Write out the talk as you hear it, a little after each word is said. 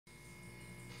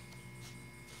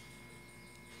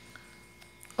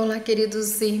Olá,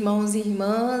 queridos irmãos e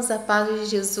irmãs, a paz de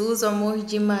Jesus, o amor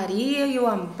de Maria e o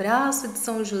abraço de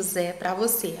São José para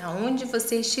você, aonde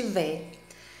você estiver.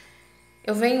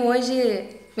 Eu venho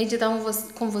hoje meditar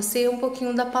com você um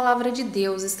pouquinho da palavra de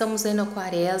Deus. Estamos aí na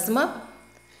Quaresma.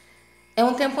 É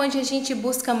um tempo onde a gente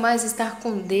busca mais estar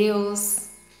com Deus,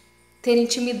 ter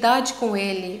intimidade com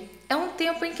Ele. É um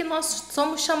tempo em que nós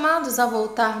somos chamados a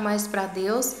voltar mais para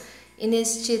Deus e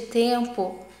neste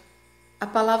tempo a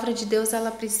palavra de Deus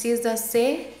ela precisa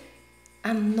ser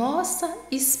a nossa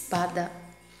espada.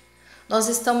 Nós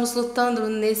estamos lutando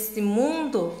nesse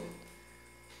mundo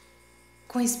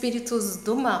com espíritos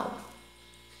do mal.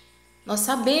 Nós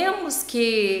sabemos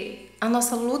que a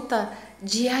nossa luta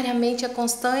diariamente é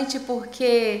constante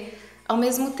porque ao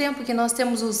mesmo tempo que nós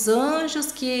temos os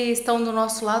anjos que estão do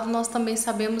nosso lado, nós também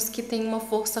sabemos que tem uma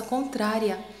força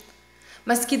contrária.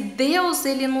 Mas que Deus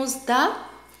ele nos dá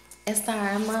essa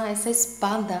arma, essa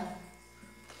espada,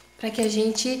 para que a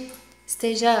gente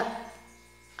esteja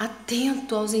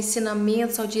atento aos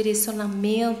ensinamentos, ao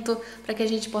direcionamento, para que a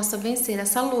gente possa vencer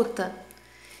essa luta.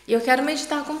 E eu quero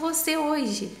meditar com você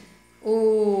hoje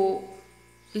o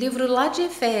livro lá de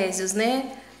Efésios,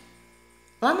 né?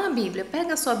 Lá na Bíblia,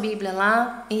 pega a sua Bíblia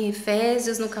lá em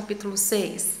Efésios no capítulo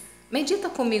 6. Medita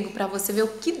comigo para você ver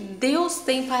o que Deus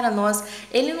tem para nós.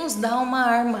 Ele nos dá uma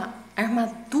arma, a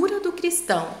armadura do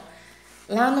cristão.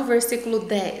 Lá no versículo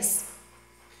 10,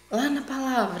 lá na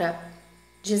palavra,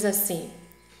 diz assim: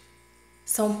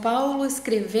 São Paulo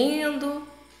escrevendo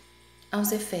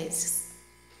aos Efésios: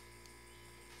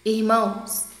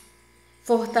 Irmãos,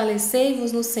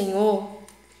 fortalecei-vos no Senhor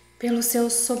pelo seu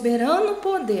soberano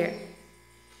poder.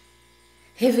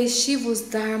 Revesti-vos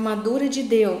da armadura de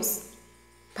Deus,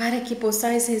 para que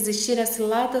possais resistir às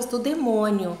ciladas do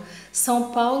demônio.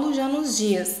 São Paulo já nos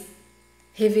diz: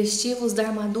 revesti-vos da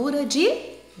armadura de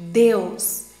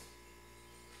Deus,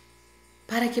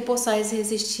 para que possais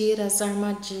resistir às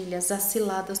armadilhas, às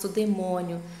ciladas do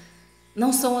demônio.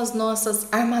 Não são as nossas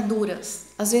armaduras.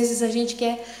 Às vezes a gente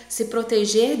quer se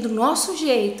proteger do nosso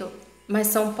jeito, mas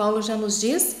São Paulo já nos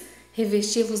diz: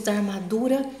 revesti-vos da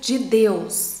armadura de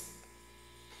Deus.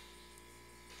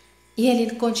 E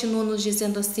ele continua nos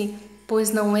dizendo assim: pois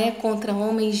não é contra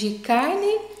homens de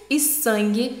carne e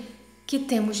sangue que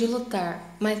temos de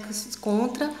lutar, mas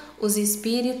contra os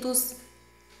espíritos,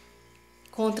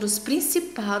 contra os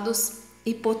principados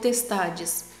e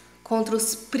potestades, contra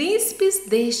os príncipes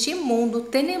deste mundo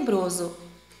tenebroso,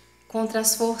 contra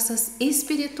as forças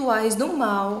espirituais do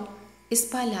mal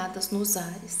espalhadas nos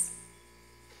ares.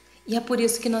 E é por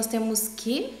isso que nós temos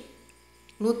que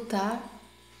lutar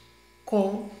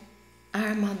com a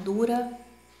armadura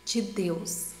de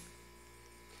Deus.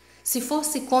 Se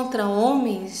fosse contra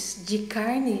homens de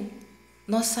carne,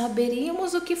 nós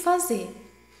saberíamos o que fazer.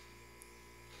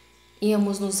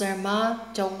 Íamos nos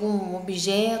armar de algum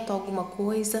objeto, alguma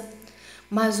coisa,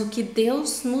 mas o que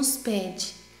Deus nos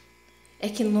pede é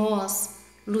que nós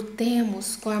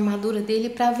lutemos com a armadura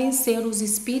dele para vencer os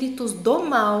espíritos do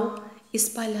mal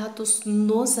espalhados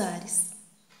nos ares.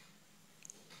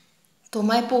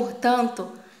 Tomai,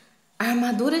 portanto, a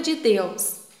armadura de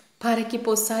Deus, para que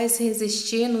possais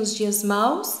resistir nos dias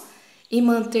maus e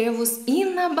manter-vos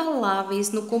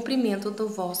inabaláveis no cumprimento do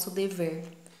vosso dever.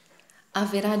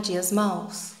 Haverá dias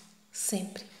maus?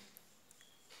 Sempre.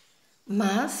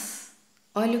 Mas,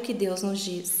 olha o que Deus nos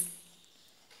diz: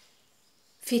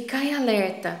 ficai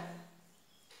alerta,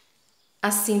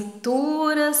 a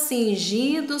cintura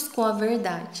cingidos com a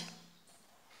verdade.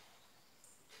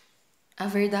 A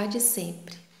verdade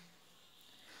sempre.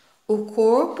 O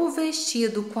corpo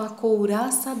vestido com a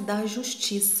couraça da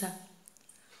justiça.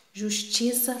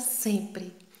 Justiça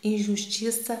sempre,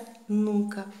 injustiça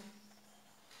nunca.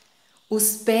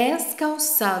 Os pés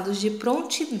calçados de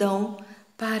prontidão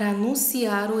para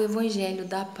anunciar o evangelho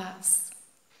da paz.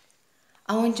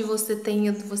 Aonde você tem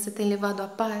ido, você tem levado a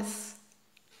paz?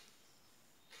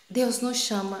 Deus nos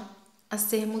chama a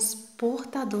sermos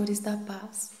portadores da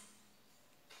paz,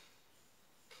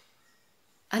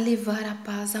 a levar a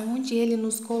paz aonde Ele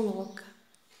nos coloca,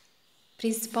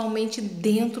 principalmente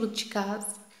dentro de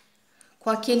casa, com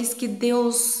aqueles que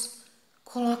Deus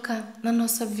coloca na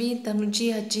nossa vida, no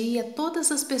dia a dia.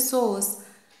 Todas as pessoas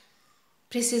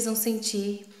precisam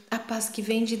sentir a paz que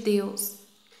vem de Deus,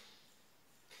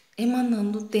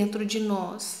 emanando dentro de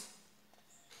nós.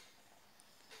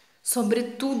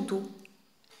 Sobretudo,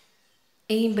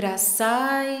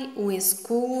 embraçai o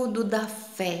escudo da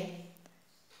fé,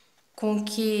 com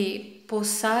que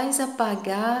possais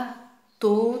apagar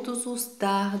todos os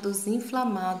dardos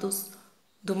inflamados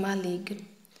do maligno.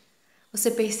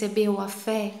 Você percebeu a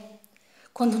fé?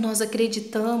 Quando nós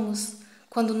acreditamos,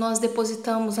 quando nós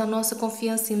depositamos a nossa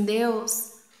confiança em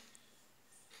Deus,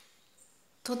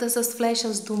 todas as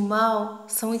flechas do mal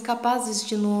são incapazes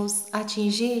de nos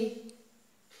atingir,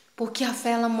 porque a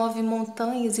fé ela move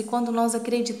montanhas e quando nós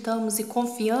acreditamos e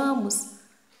confiamos,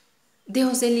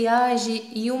 Deus ele age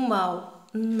e o mal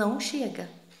não chega.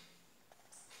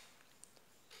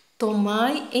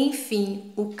 Tomai,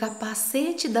 enfim, o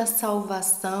capacete da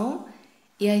salvação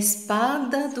e a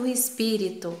espada do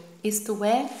Espírito, isto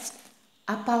é,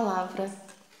 a palavra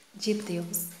de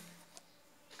Deus.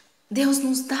 Deus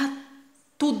nos dá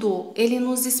tudo, Ele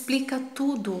nos explica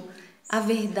tudo, a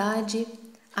verdade,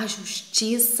 a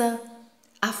justiça,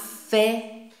 a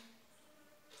fé,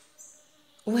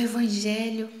 o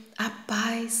Evangelho, a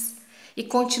paz. E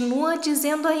continua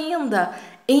dizendo ainda,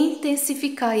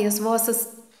 intensificai as vossas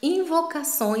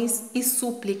invocações e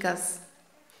súplicas.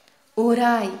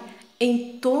 Orai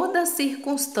em toda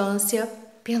circunstância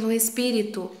pelo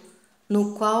Espírito,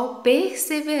 no qual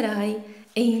perseverai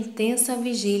em intensa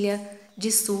vigília de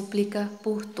súplica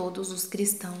por todos os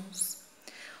cristãos.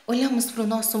 Olhamos para o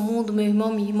nosso mundo, meu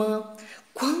irmão, minha irmã,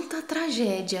 quanta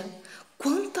tragédia,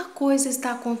 quanta coisa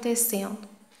está acontecendo.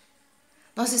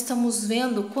 Nós estamos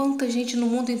vendo quanta gente no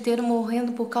mundo inteiro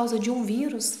morrendo por causa de um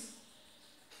vírus.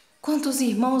 Quantos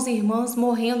irmãos e irmãs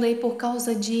morrendo aí por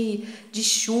causa de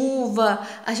chuva.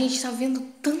 A gente está vendo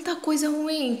tanta coisa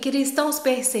ruim, cristãos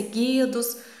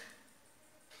perseguidos,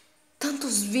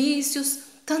 tantos vícios,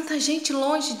 tanta gente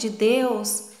longe de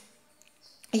Deus.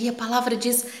 E a palavra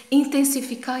diz,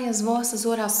 intensificai as vossas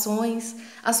orações,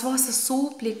 as vossas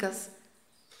súplicas.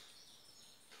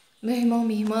 Meu irmão,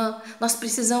 minha irmã, nós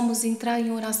precisamos entrar em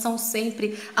oração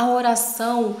sempre. A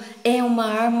oração é uma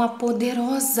arma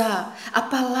poderosa. A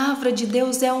palavra de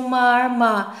Deus é uma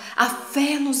arma. A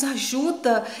fé nos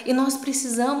ajuda e nós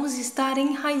precisamos estar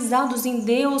enraizados em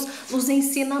Deus, nos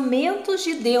ensinamentos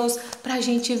de Deus, para a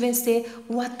gente vencer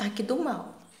o ataque do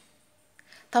mal.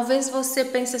 Talvez você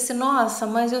pense assim, nossa,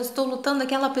 mas eu estou lutando,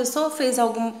 aquela pessoa fez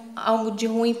algo de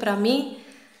ruim para mim.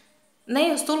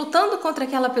 Eu estou lutando contra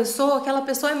aquela pessoa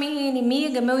é minha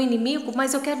inimiga, meu inimigo,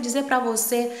 mas eu quero dizer para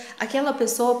você, aquela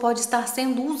pessoa pode estar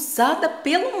sendo usada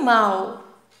pelo mal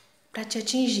para te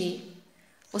atingir.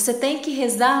 Você tem que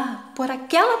rezar por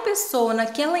aquela pessoa,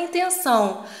 naquela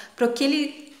intenção, para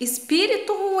aquele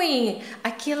espírito ruim,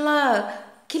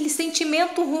 aquele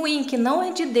sentimento ruim que não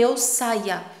é de Deus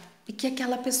saia e que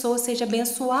aquela pessoa seja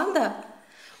abençoada.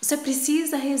 Você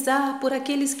precisa rezar por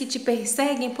aqueles que te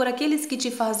perseguem, por aqueles que te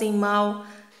fazem mal,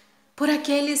 por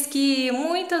aqueles que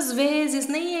muitas vezes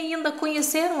nem ainda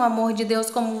conheceram o amor de Deus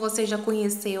como você já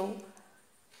conheceu.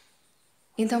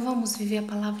 Então vamos viver a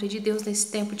palavra de Deus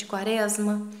nesse tempo de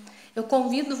quaresma. Eu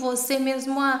convido você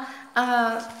mesmo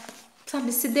a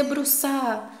se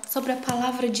debruçar sobre a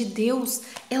palavra de Deus.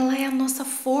 Ela é a nossa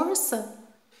força.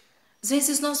 Às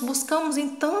vezes nós buscamos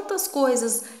em tantas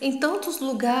coisas, em tantos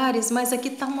lugares, mas aqui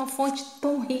está uma fonte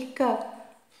tão rica,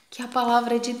 que é a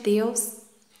palavra de Deus,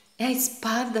 é a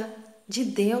espada de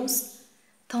Deus.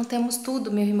 Então temos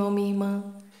tudo, meu irmão, minha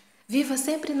irmã. Viva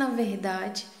sempre na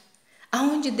verdade.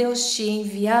 Aonde Deus te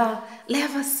enviar,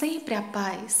 leva sempre a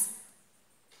paz.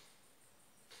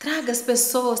 Traga as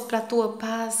pessoas para a tua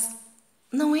paz.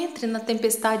 Não entre na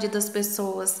tempestade das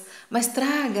pessoas, mas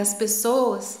traga as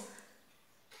pessoas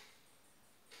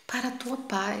para a tua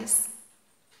paz.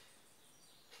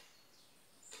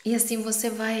 E assim você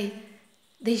vai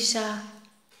deixar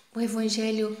o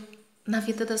Evangelho na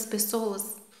vida das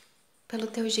pessoas pelo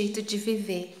teu jeito de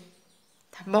viver,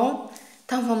 tá bom?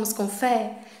 Então vamos com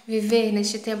fé viver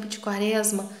neste tempo de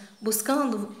quaresma,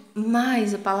 buscando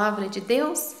mais a palavra de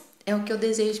Deus? É o que eu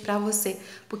desejo para você,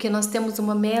 porque nós temos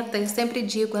uma meta, eu sempre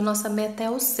digo, a nossa meta é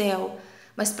o céu,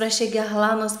 mas para chegar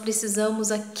lá nós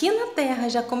precisamos aqui na terra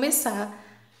já começar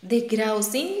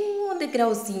degrauzinho a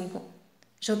degrauzinho,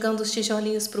 jogando os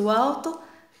tijolinhos para o alto,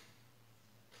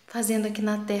 fazendo aqui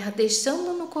na terra,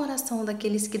 deixando no coração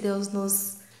daqueles que Deus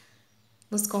nos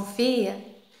confia,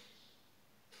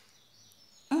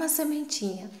 uma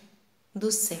sementinha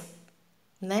do céu,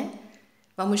 né?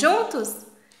 Vamos juntos?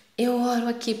 Eu oro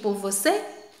aqui por você,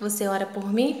 você ora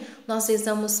por mim, nós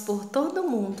rezamos por todo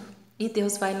mundo e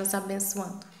Deus vai nos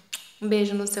abençoando. Um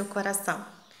beijo no seu coração.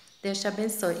 Deus te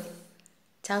abençoe.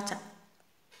 Tchau, tchau.